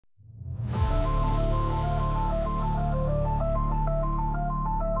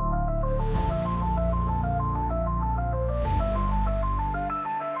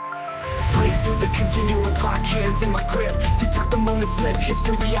lock, hands in my grip. Tick-tock, the moment slip,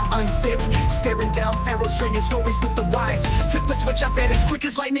 history I unzip. Staring down pharaohs, trading stories with the wise. Flip the switch, I vanish quick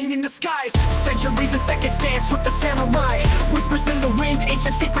as lightning in the skies. Centuries and seconds dance with the samurai. Whispers in the wind,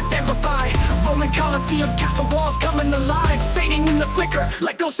 ancient secrets amplify. Roman Colosseums, castle walls coming alive. Fading in the flicker,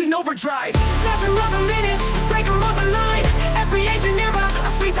 like ghosts in overdrive. Measure of the minutes, breaker of the line. Every ancient era,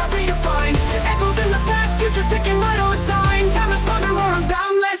 a space I redefine. Echoes in the past, future ticking right on time. Time is wanderer, I'm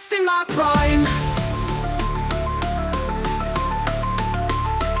boundless in my prime.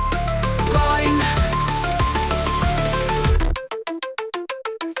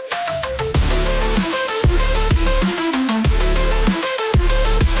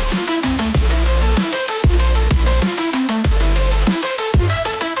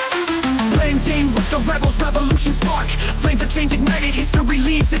 The rebels, revolution spark. Flames of change ignited, history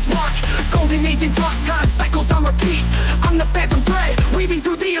leaves its mark. Golden age and dark time, cycles on repeat. I'm the phantom thread, weaving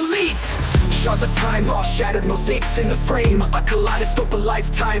through the elite. Shards of time, all shattered mosaics in the frame. A kaleidoscope of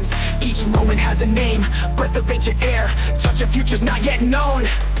lifetimes, each moment has a name. Breath of ancient air, touch of futures not yet known.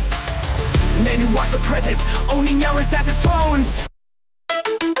 Men who watch the present, owning eras as its thrones.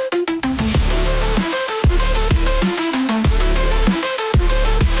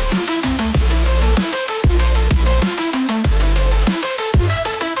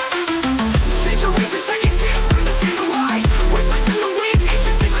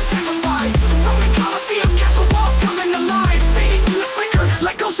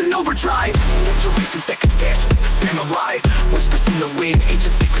 Overdrive, centuries and seconds dance with the samurai. Whispers in the wind,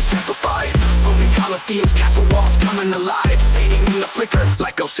 ancient secrets amplify. Roman Colosseums, castle walls coming alive. Fading in the flicker,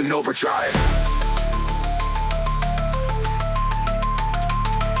 like ghosts in overdrive.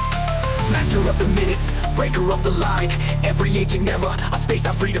 Master of the minutes, breaker of the line. Every aging era, a space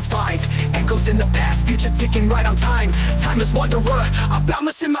I've redefined. Echoes in the past, future ticking right on time. Timeless wanderer, I'm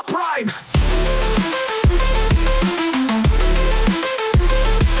boundless in my prime.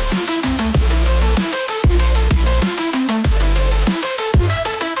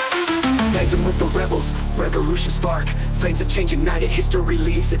 With the rebels, revolution spark. Flames of change ignited, history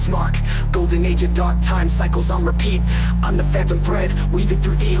leaves its mark. Golden age and dark time, cycles on repeat. I'm the phantom thread, weaving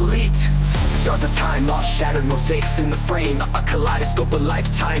through the elite. Shards of time, all shattered mosaics in the frame. A kaleidoscope of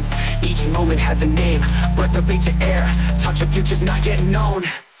lifetimes, each moment has a name. Breath of ancient air, touch of futures not yet known.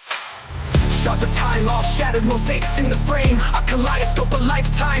 Shards of time, all shattered mosaics in the frame. A kaleidoscope of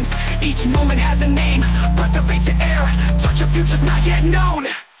lifetimes, each moment has a name. Breath of ancient air, touch of futures not yet known.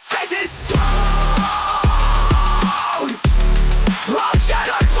 This is throne, all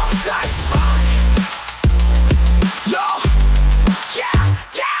shattered.